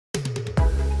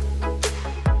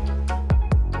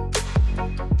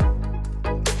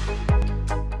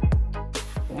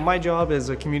My job as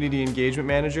a community engagement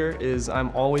manager is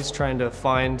I'm always trying to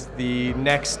find the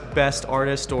next best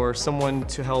artist or someone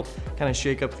to help kind of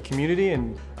shake up the community,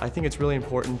 and I think it's really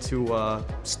important to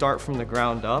start from the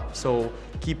ground up. So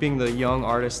keeping the young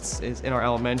artists in our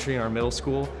elementary and our middle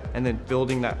school, and then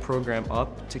building that program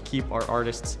up to keep our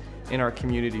artists in our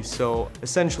community. So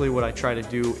essentially what I try to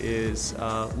do is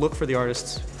look for the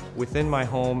artists within my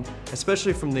home,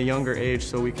 especially from the younger age,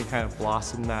 so we can kind of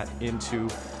blossom that into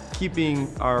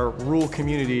keeping our rural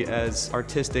community as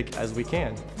artistic as we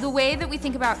can. The way that we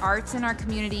think about arts in our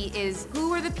community is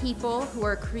who are the people who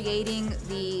are creating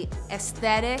the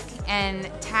aesthetic and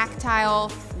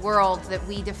tactile world that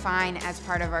we define as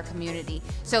part of our community.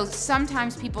 So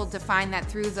sometimes people define that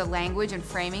through the language and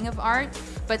framing of art,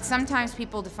 but sometimes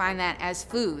people define that as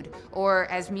food or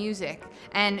as music.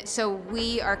 And so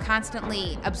we are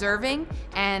constantly observing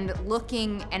and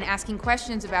looking and asking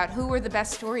questions about who are the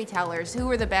best storytellers, who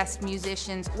are the best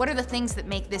musicians, what are the things that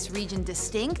make this region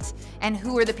distinct, and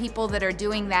who are the people that are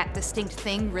doing that distinct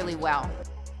thing really well.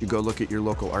 You go look at your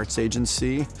local arts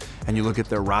agency and you look at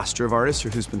their roster of artists or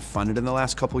who's been funded in the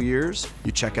last couple years.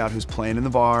 You check out who's playing in the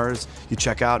bars. You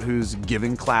check out who's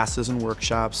giving classes and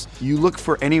workshops. You look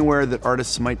for anywhere that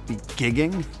artists might be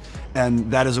gigging, and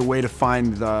that is a way to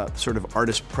find the sort of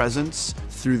artist presence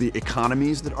through the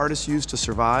economies that artists use to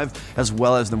survive, as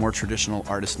well as the more traditional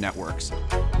artist networks.